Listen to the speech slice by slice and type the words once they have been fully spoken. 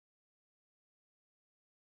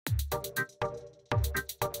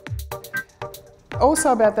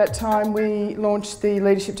Also about that time we launched the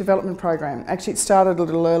Leadership Development Program. Actually it started a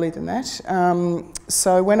little earlier than that.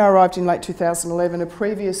 So when I arrived in late 2011, a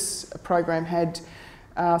previous program had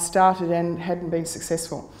started and hadn't been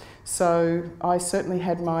successful. So I certainly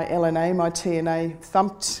had my LNA, my TNA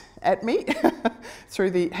thumped at me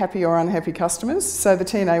through the happy or unhappy customers. So the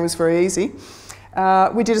TNA was very easy.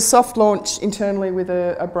 We did a soft launch internally with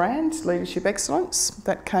a brand, Leadership Excellence,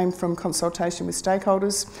 that came from consultation with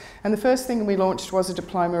stakeholders. And the first thing we launched was a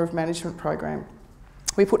Diploma of Management program.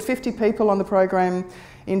 We put 50 people on the program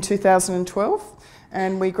in 2012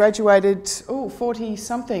 and we graduated, 40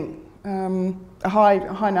 something, a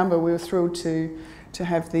high number. We were thrilled to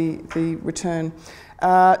have the return.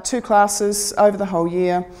 2 classes over the whole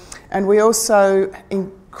year, and we also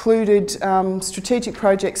included strategic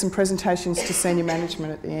projects and presentations to senior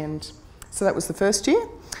management at the end. So that was the first year.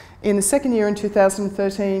 In the second year, in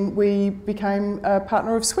 2013, we became a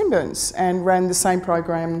partner of Swinburne's and ran the same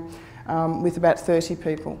program with about 30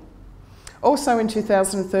 people. Also in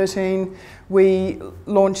 2013, we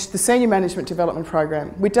launched the Senior Management Development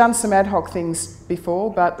Program. We'd done some ad hoc things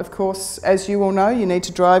before, but of course, as you all know, you need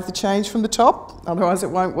to drive the change from the top, otherwise it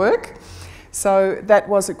won't work. So that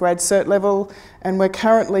was at grad cert level, and we're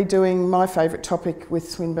currently doing my favourite topic with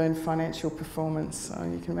Swinburne financial performance. So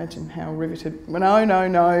you can imagine how riveted. No.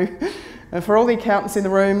 And for all the accountants in the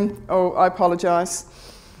room, I apologise.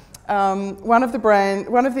 One of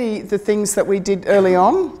the things that we did early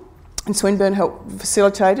on, and Swinburne helped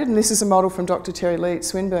facilitate it, and this is a model from Dr. Terry Lee at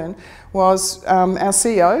Swinburne, was our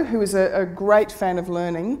CEO, who is a great fan of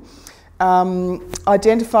learning,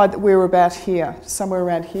 identified that we were about here, somewhere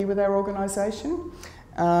around here with our organisation,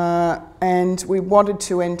 and we wanted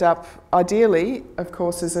to end up, ideally, of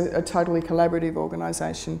course, as a totally collaborative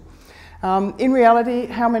organisation. In reality,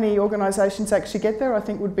 how many organisations actually get there, I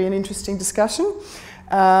think would be an interesting discussion.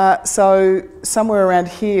 So somewhere around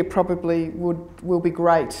here probably will be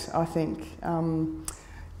great, I think.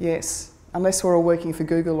 Yes, unless we're all working for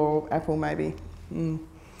Google or Apple maybe.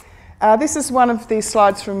 This is one of the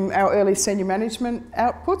slides from our early senior management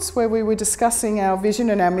outputs where we were discussing our vision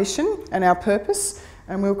and our mission and our purpose,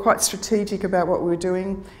 and we were quite strategic about what we were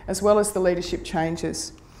doing, as well as the leadership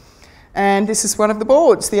changes. And this is one of the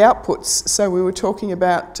boards, the outputs. So we were talking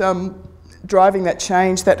about driving that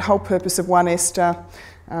change, that whole purpose of One Esther,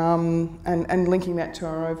 and linking that to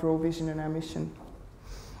our overall vision and our mission.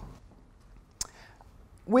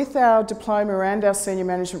 With our diploma and our senior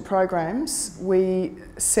management programs, we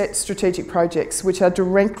set strategic projects which are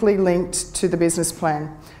directly linked to the business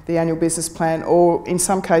plan, the annual business plan, or in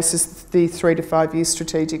some cases the 3 to 5 year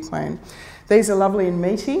strategic plan. These are lovely and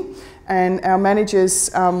meaty, and our managers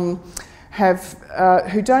who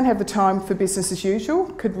don't have the time for business as usual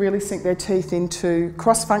could really sink their teeth into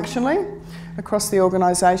cross-functionally across the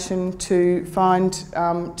organisation to find,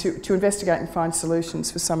 to investigate and find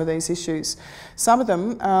solutions for some of these issues. Some of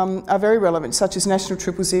them are very relevant, such as National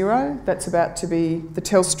 000, that's about to be, the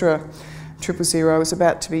Telstra 000 is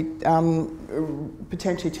about to be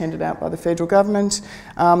potentially tendered out by the federal government.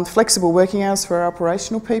 Flexible working hours for our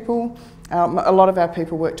operational people. A lot of our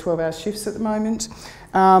people work 12-hour shifts at the moment.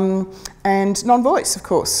 And non-voice, of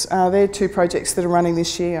course. They're 2 projects that are running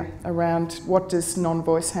this year around what does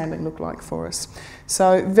non-voice handling look like for us.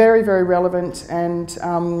 So very, very relevant, and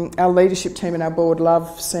our leadership team and our board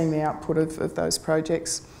love seeing the output of those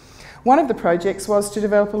projects. One of the projects was to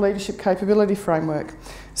develop a leadership capability framework.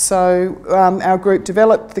 So our group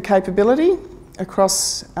developed the capability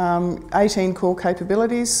across 18 core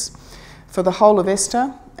capabilities for the whole of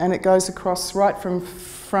Esther, and it goes across right from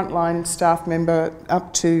frontline staff member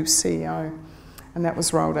up to CEO, and that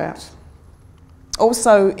was rolled out.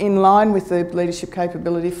 Also, in line with the leadership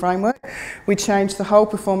capability framework, we changed the whole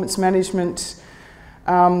performance management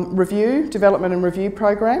development and review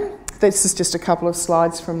program. This is just a couple of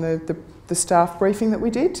slides from the staff briefing that we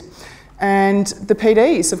did. And the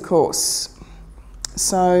PDs, of course.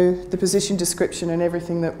 So the position description and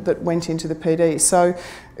everything that went into the PD. So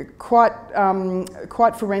quite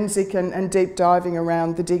forensic and deep diving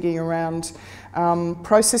around the digging around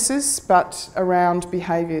processes, but around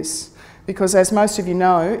behaviours. Because as most of you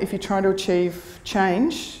know, if you're trying to achieve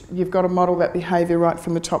change, you've got to model that behaviour right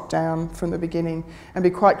from the top down, from the beginning, and be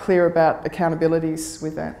quite clear about accountabilities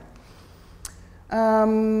with that.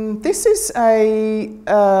 This is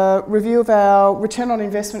a review of our return on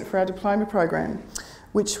investment for our diploma program,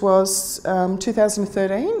 which was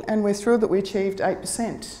 2013, and we're thrilled that we achieved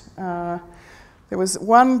 8%. There was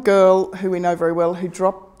one girl who we know very well who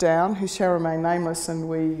dropped down, who shall remain nameless, and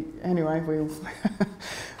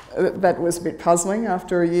that was a bit puzzling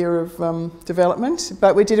after a year of development.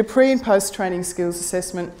 But we did a pre and post training skills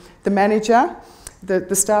assessment. The manager,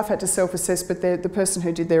 the staff had to self-assess, but the person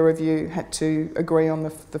who did their review had to agree on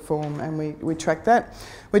the form, and we tracked that.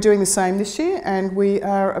 We're doing the same this year, and we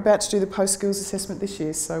are about to do the post skills assessment this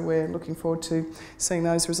year, so we're looking forward to seeing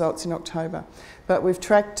those results in October. But we've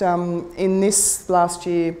tracked in this last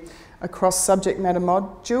year across subject matter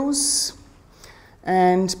modules,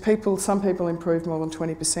 and some people improved more than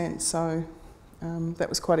 20%, so that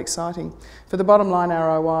was quite exciting. For the bottom line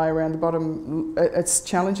ROI around the bottom, it's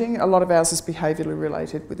challenging. A lot of ours is behaviourally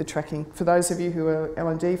related with the tracking. For those of you who are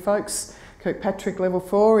L&D folks, Kirkpatrick level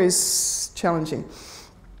 4 is challenging.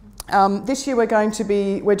 This year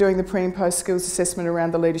we're doing the pre and post skills assessment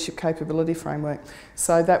around the leadership capability framework.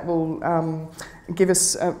 So that will give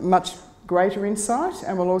us a much greater insight,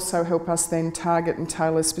 and will also help us then target and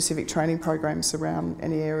tailor specific training programs around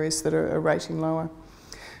any areas that are rating lower.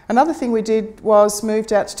 Another thing we did was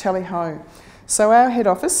moved out to Tally Ho. So our head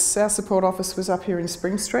office, our support office, was up here in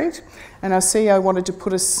Spring Street, and our CEO wanted to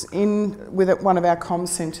put us in with one of our comms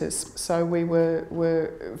centres. So we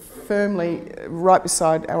were firmly right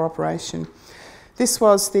beside our operation. This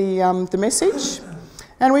was the message,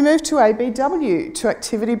 and we moved to ABW, to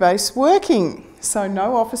activity-based working. So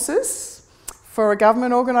no offices. For a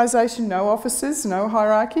government organisation, no offices, no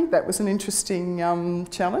hierarchy. That was an interesting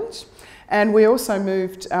challenge. And we also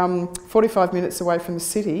moved 45 minutes away from the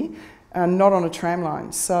city, not on a tram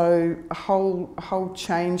line. So a whole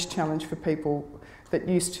change challenge for people that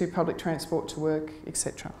used to public transport to work,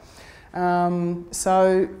 etc.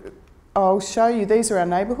 So I'll show you, these are our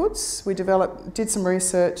neighbourhoods. We did some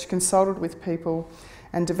research, consulted with people,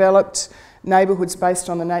 and developed neighbourhoods based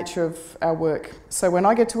on the nature of our work. So when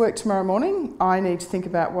I get to work tomorrow morning, I need to think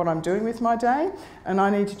about what I'm doing with my day, and I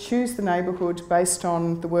need to choose the neighbourhood based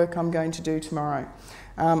on the work I'm going to do tomorrow.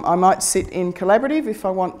 I might sit in collaborative if I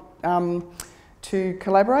want to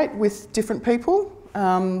collaborate with different people,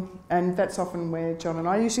 and that's often where John and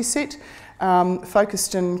I usually sit.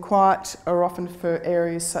 Focused and quiet are often for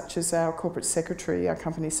areas such as our corporate secretary, our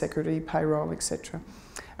company secretary, payroll, etc.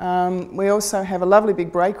 We also have a lovely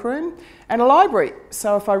big break room and a library.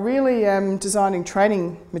 So if I really am designing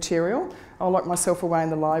training material, I'll lock myself away in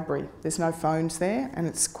the library. There's no phones there and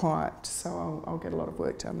it's quiet, so I'll get a lot of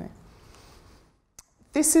work done there.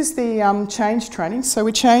 This is the change training. So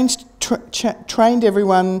we trained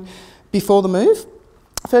everyone before the move.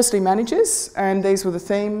 Firstly managers, and these were the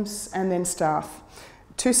themes, and then staff.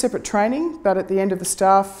 Two separate training, but at the end of the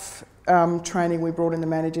staff training we brought in the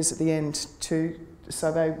managers at the end so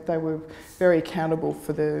they were very accountable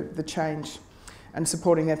for the change and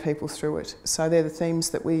supporting their people through it. So they're the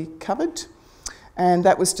themes that we covered, and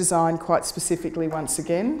that was designed quite specifically once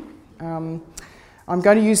again. I'm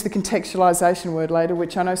going to use the contextualisation word later,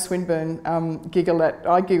 which I know Swinburne giggle at.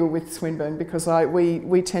 I giggle with Swinburne because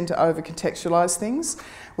we tend to over-contextualise things.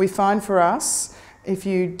 We find for us, if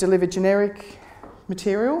you deliver generic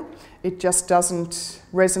material, it just doesn't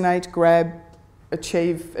resonate, grab,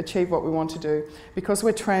 achieve what we want to do. Because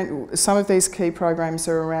some of these key programs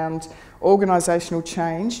are around organisational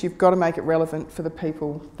change, you've got to make it relevant for the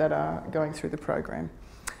people that are going through the program.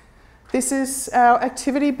 This is our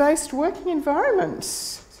activity-based working environment.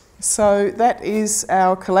 So that is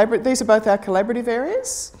our these are both our collaborative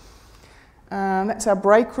areas. That's our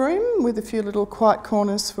break room with a few little quiet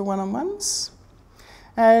corners for one-on-ones.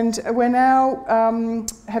 And we're now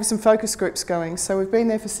have some focus groups going. So we've been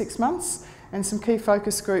there for 6 months, and some key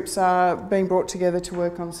focus groups are being brought together to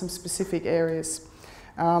work on some specific areas,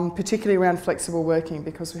 particularly around flexible working,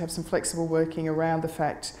 because we have some flexible working around the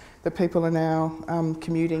fact that people are now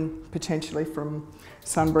commuting potentially from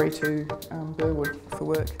Sunbury to Burwood for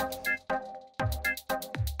work.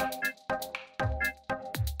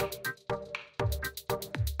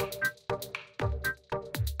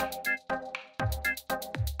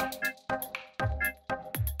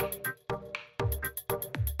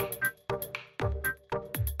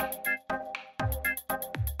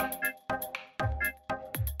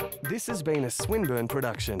 This has been a Swinburne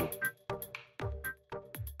production.